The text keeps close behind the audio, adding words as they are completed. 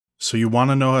So you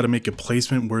want to know how to make a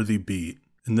placement-worthy beat.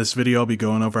 In this video, I'll be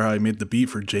going over how I made the beat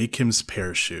for J. Kim's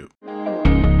Parachute.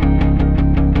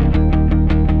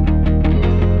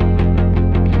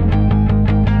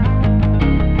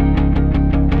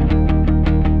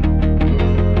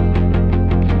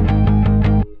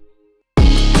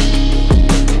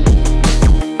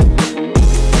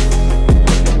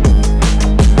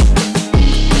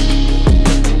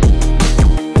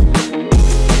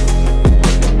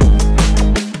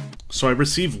 So I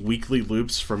received weekly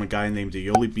loops from a guy named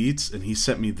Aioli Beats, and he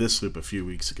sent me this loop a few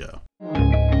weeks ago.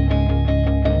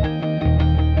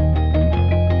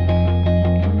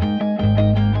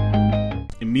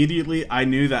 Immediately, I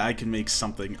knew that I can make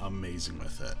something amazing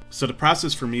with it. So the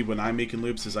process for me when I'm making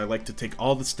loops is I like to take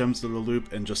all the stems of the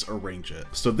loop and just arrange it.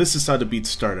 So this is how the beat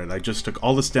started. I just took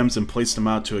all the stems and placed them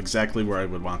out to exactly where I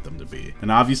would want them to be.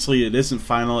 And obviously it isn't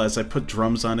final. As I put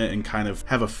drums on it and kind of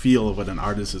have a feel of what an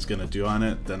artist is going to do on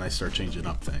it, then I start changing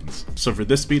up things. So for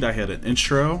this beat I had an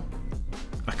intro,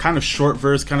 a kind of short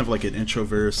verse, kind of like an intro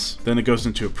verse, then it goes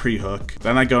into a pre-hook,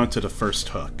 then I go into the first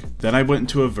hook, then I went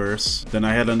into a verse, then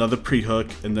I had another pre-hook,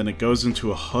 and then it goes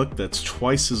into a hook that's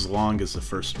twice as long as the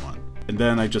first one, and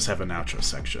then I just have an outro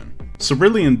section. So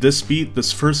really in this beat,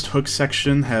 this first hook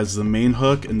section has the main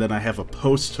hook, and then I have a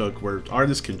post hook where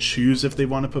artists can choose if they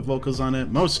want to put vocals on it.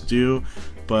 Most do,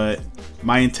 but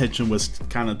my intention was to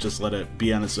kind of just let it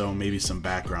be on its own, maybe some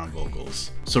background vocals.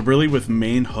 So really with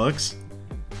main hooks,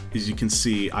 as you can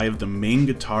see, I have the main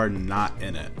guitar not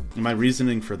in it. And my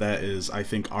reasoning for that is I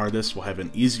think artists will have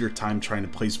an easier time trying to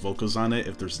place vocals on it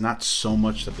if there's not so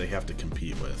much that they have to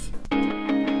compete with.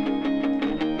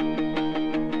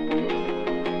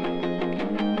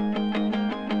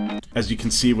 As you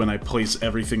can see, when I place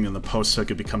everything in the post hook,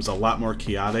 it becomes a lot more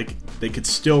chaotic. They could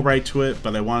still write to it,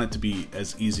 but I want it to be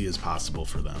as easy as possible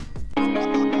for them.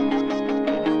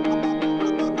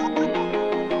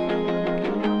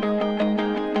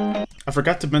 I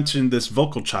forgot to mention this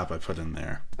vocal chop I put in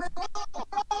there.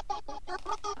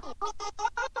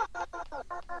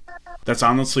 That's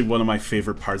honestly one of my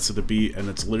favorite parts of the beat, and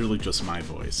it's literally just my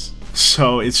voice.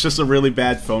 So it's just a really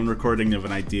bad phone recording of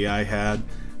an idea I had,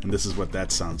 and this is what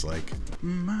that sounds like.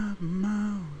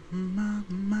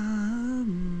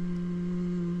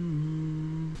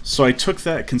 So I took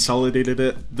that, consolidated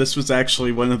it. This was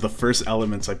actually one of the first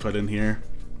elements I put in here.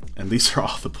 And these are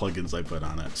all the plugins I put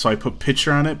on it. So I put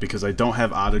Pitcher on it because I don't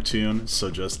have auto-tune, so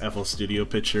just FL Studio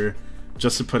Pitcher,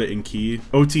 just to put it in key.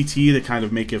 OTT to kind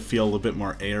of make it feel a little bit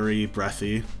more airy,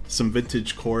 breathy. Some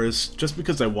vintage chorus, just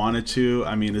because I wanted to.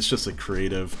 I mean, it's just a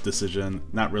creative decision,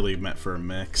 not really meant for a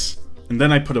mix. And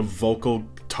then I put a vocal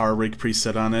guitar rig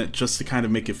preset on it, just to kind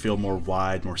of make it feel more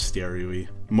wide, more stereo-y.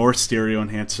 More stereo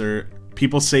enhancer.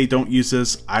 People say don't use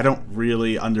this. I don't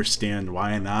really understand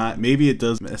why not. Maybe it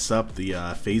does mess up the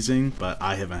phasing, but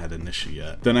I haven't had an issue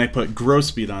yet. Then I put gross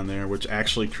beat on there, which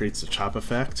actually creates a chop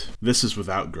effect. This is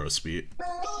without gross beat.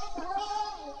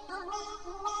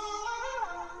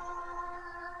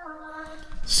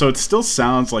 So it still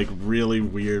sounds like really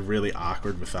weird, really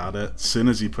awkward without it. As soon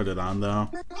as you put it on though.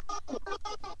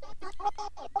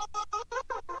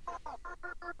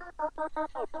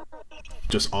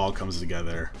 Just all comes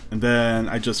together. And then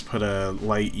I just put a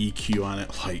light EQ on it.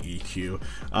 Light EQ.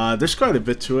 There's quite a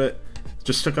bit to it.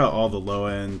 Just took out all the low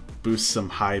end, boost some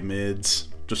high mids.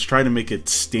 Just try to make it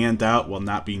stand out while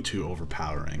not being too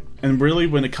overpowering. And really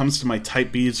when it comes to my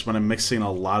type beats, when I'm mixing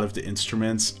a lot of the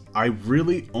instruments, I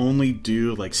really only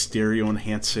do like stereo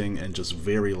enhancing and just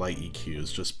very light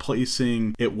EQs. Just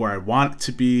placing it where I want it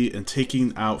to be and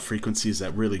taking out frequencies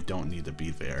that really don't need to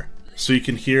be there. So you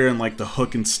can hear in like the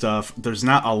hook and stuff, there's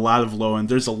not a lot of low end.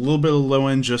 There's a little bit of low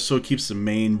end just so it keeps the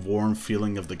main warm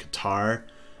feeling of the guitar,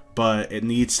 but it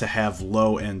needs to have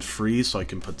low end free so I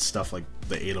can put stuff like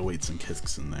the 808s and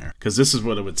kicks in there. Because this is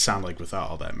what it would sound like without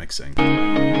all that mixing.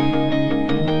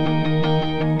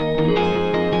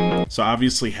 So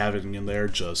obviously having it in there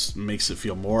just makes it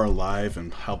feel more alive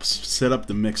and helps set up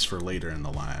the mix for later in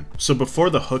the line. So before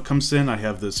the hook comes in, I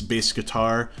have this bass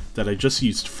guitar that I just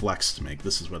used flex to make.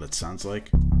 This is what it sounds like.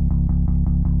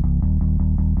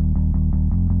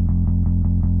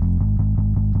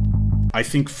 I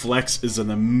think Flex is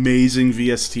an amazing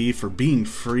VST for being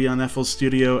free on FL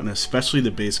Studio, and especially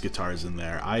the bass guitars in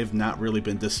there. I have not really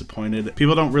been disappointed.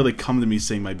 People don't really come to me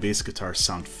saying my bass guitars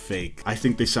sound fake. I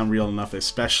think they sound real enough,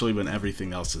 especially when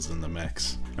everything else is in the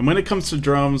mix. And when it comes to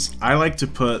drums, I like to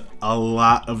put a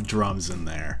lot of drums in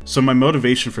there. So my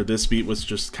motivation for this beat was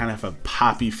just kind of a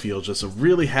poppy feel, just a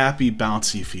really happy,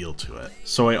 bouncy feel to it.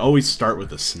 So I always start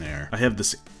with a snare. I have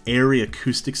this airy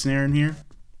acoustic snare in here.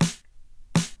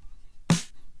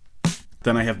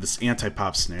 Then I have this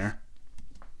anti-pop snare.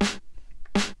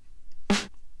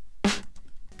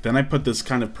 Then I put this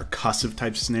kind of percussive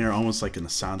type snare, almost like in a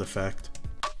sound effect.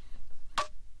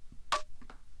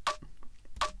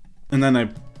 And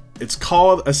then it's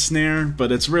called a snare,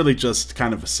 but it's really just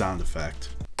kind of a sound effect.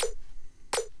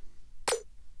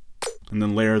 And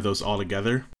then layer those all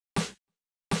together.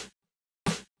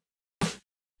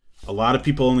 A lot of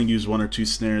people only use 1 or 2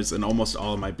 snares, and almost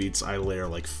all of my beats I layer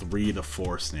like 3 to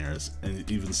 4 snares, and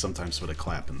even sometimes put a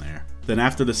clap in there. Then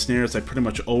after the snares, I pretty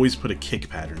much always put a kick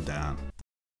pattern down.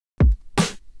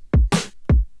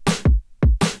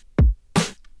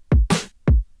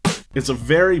 It's a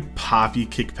very poppy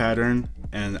kick pattern,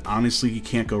 and honestly you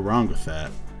can't go wrong with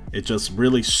that. It just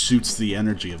really suits the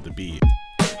energy of the beat.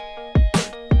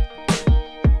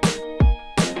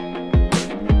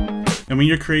 And when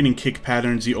you're creating kick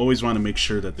patterns, you always want to make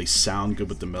sure that they sound good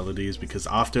with the melodies, because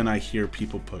often I hear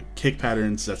people put kick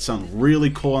patterns that sound really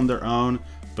cool on their own,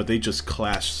 but they just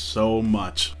clash so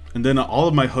much. And then on all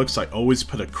of my hooks, I always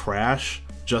put a crash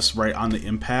just right on the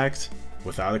impact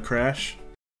without a crash.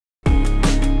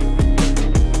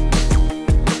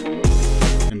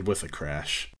 And with a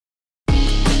crash.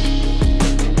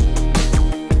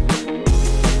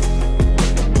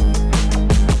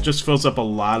 Just fills up a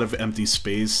lot of empty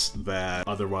space that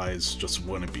otherwise just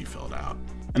wouldn't be filled out.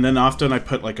 And then often I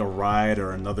put like a ride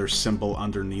or another cymbal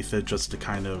underneath it just to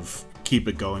kind of keep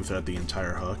it going throughout the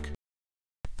entire hook.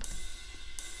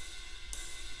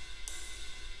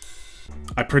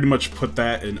 I pretty much put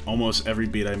that in almost every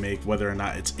beat I make, whether or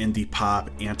not it's indie pop,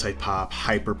 anti-pop,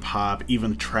 hyper pop,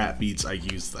 even trap beats, I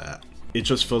use that. It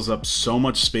just fills up so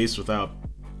much space without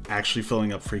actually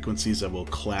filling up frequencies that will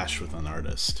clash with an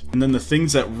artist. And then the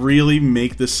things that really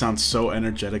make this sound so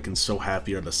energetic and so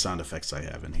happy are the sound effects I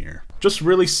have in here. Just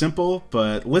really simple,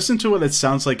 but listen to what it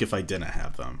sounds like if I didn't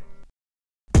have them.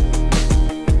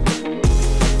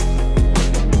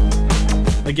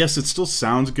 I guess it still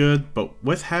sounds good, but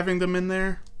with having them in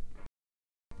there,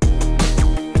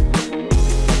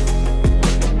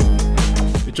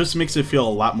 it just makes it feel a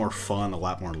lot more fun, a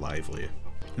lot more lively.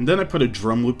 And then I put a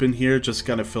drum loop in here, just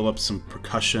kind of fill up some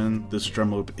percussion. This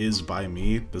drum loop is by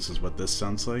me. This is what this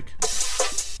sounds like.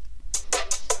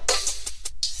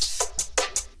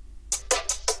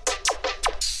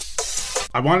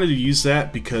 I wanted to use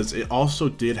that because it also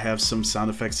did have some sound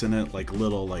effects in it, like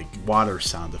little like water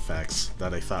sound effects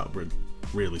that I thought would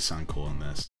really sound cool in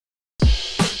this.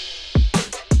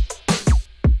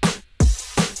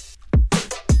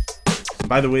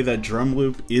 By the way, that drum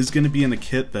loop is going to be in a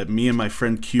kit that me and my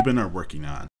friend Cuban are working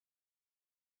on.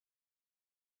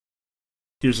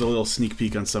 Here's a little sneak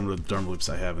peek on some of the drum loops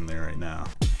I have in there right now.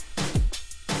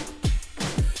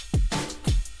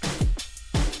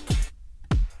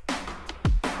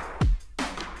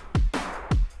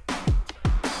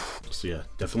 So yeah,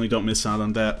 definitely don't miss out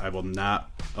on that. I will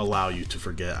not allow you to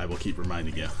forget. I will keep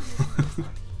reminding you.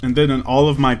 And then in all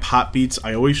of my pop beats,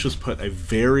 I always just put a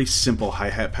very simple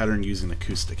hi-hat pattern using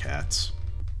acoustic hats.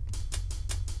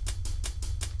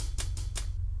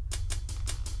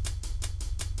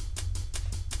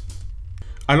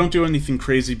 I don't do anything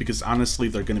crazy because honestly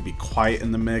they're going to be quiet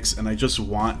in the mix, and I just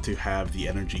want to have the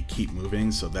energy keep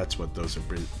moving, so that's what those are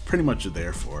pretty much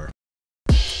there for.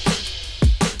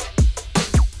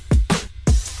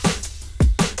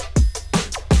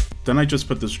 Then I just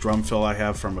put this drum fill I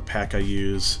have from a pack I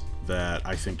use that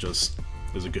I think just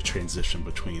is a good transition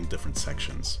between different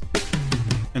sections.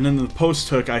 And then in the post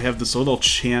hook, I have this little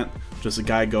chant, just a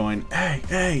guy going, "Hey,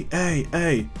 hey, hey,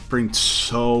 hey," brings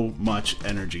so much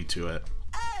energy to it.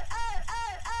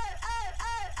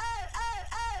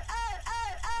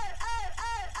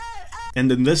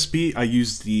 And in this beat, I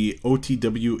use the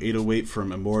OTW 808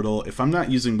 from Immortal. If I'm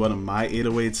not using one of my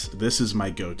 808s, this is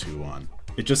my go-to one.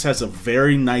 It just has a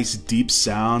very nice deep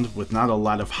sound with not a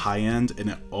lot of high end, and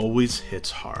it always hits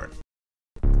hard.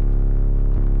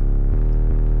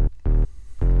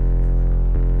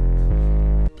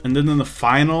 And then in the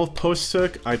final post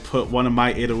hook, I put one of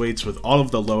my 808s with all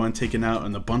of the low end taken out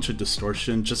and a bunch of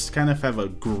distortion, just to kind of have a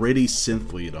gritty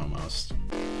synth lead almost.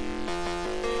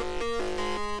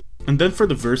 And then for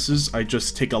the verses, I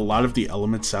just take a lot of the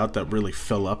elements out that really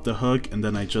fill up the hook, and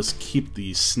then I just keep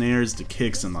the snares, the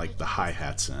kicks, and like the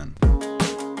hi-hats in.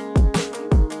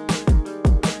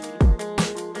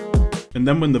 And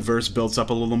then when the verse builds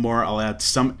up a little more, I'll add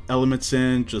some elements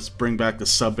in, just bring back the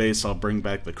sub bass, I'll bring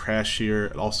back the crash here,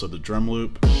 and also the drum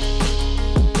loop.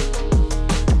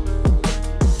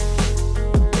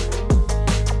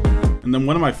 And And then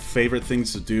one of my favorite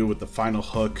things to do with the final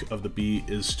hook of the beat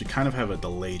is to kind of have a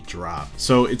delayed drop.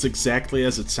 So it's exactly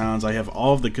as it sounds. I have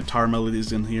all of the guitar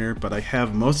melodies in here, but I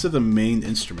have most of the main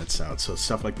instruments out. So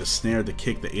stuff like the snare, the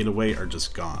kick, the 808 are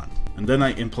just gone. And then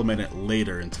I implement it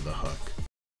later into the hook.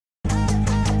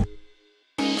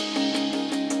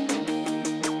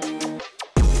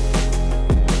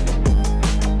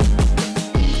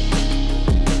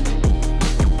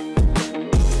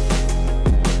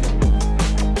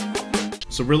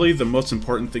 So really the most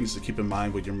important things to keep in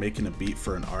mind when you're making a beat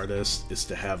for an artist is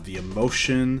to have the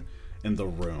emotion in the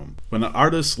room. When an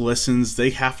artist listens,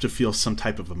 they have to feel some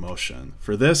type of emotion.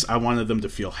 For this, I wanted them to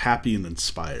feel happy and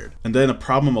inspired. And then a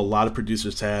problem a lot of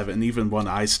producers have, and even one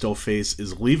I still face,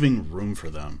 is leaving room for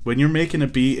them. When you're making a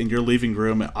beat and you're leaving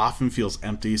room, it often feels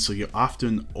empty, so you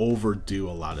often overdo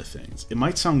a lot of things. It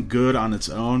might sound good on its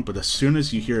own, but as soon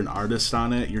as you hear an artist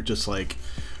on it, you're just like,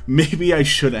 maybe I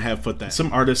shouldn't have put that.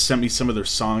 Some artists sent me some of their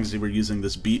songs they were using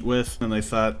this beat with, and I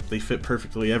thought they fit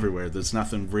perfectly everywhere. There's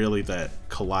nothing really that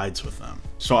collides with them.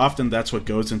 So often that's what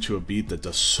goes into a beat that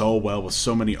does so well with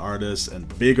so many artists, and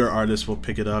bigger artists will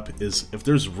pick it up, is if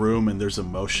there's room and there's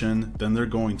emotion, then they're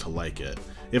going to like it.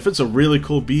 If it's a really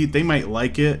cool beat, they might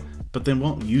like it, but they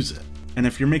won't use it. And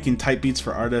if you're making type beats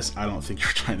for artists, I don't think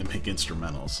you're trying to make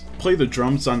instrumentals. Play the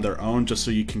drums on their own just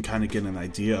so you can kind of get an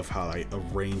idea of how I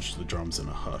arrange the drums in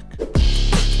a hook.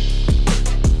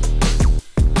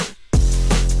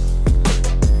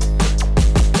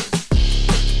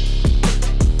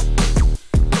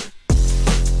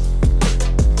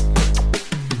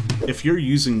 If you're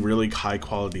using really high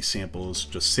quality samples,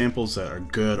 just samples that are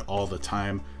good all the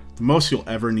time, the most you'll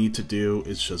ever need to do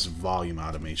is just volume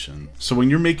automation. So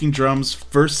when you're making drums,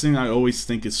 first thing I always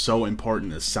think is so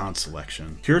important is sound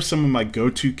selection. Here are some of my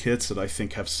go-to kits that I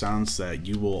think have sounds that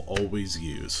you will always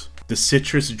use. The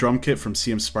Citrus drum kit from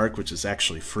CM Spark, which is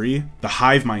actually free. The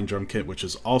Hive Mind drum kit, which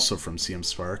is also from CM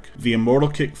Spark. The Immortal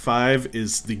Kick 5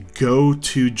 is the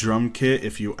go-to drum kit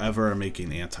if you ever are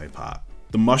making anti-pop.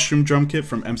 The Mushroom drum kit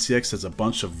from MCX has a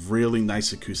bunch of really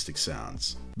nice acoustic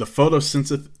sounds. The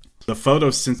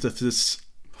photosynthesis,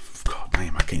 God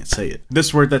damn, I can't say it.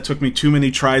 This word that took me too many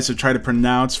tries to try to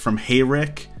pronounce, from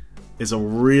Hayrick, is a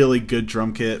really good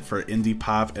drum kit for indie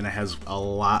pop, and it has a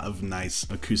lot of nice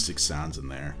acoustic sounds in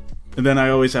there. And then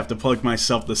I always have to plug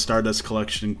myself. The Stardust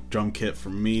Collection drum kit for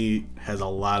me has a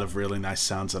lot of really nice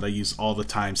sounds that I use all the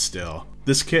time still.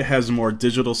 This kit has more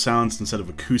digital sounds instead of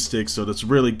acoustic, so that's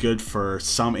really good for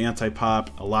some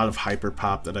anti-pop, a lot of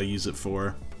hyper-pop that I use it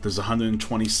for. There's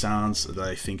 120 sounds that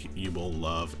I think you will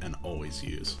love and always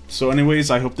use. So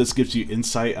anyways, I hope this gives you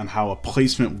insight on how a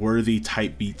placement-worthy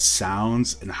type beat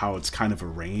sounds and how it's kind of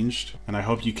arranged. And I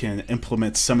hope you can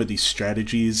implement some of these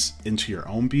strategies into your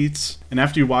own beats. And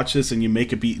after you watch this and you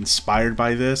make a beat inspired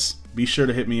by this, be sure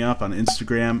to hit me up on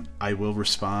Instagram. I will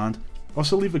respond.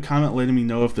 Also leave a comment letting me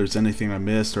know if there's anything I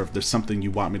missed or if there's something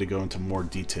you want me to go into more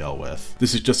detail with.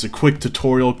 This is just a quick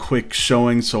tutorial, quick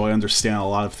showing, so I understand a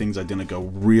lot of things I didn't go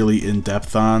really in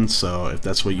depth on. So if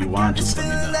that's what you want, just let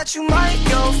me know.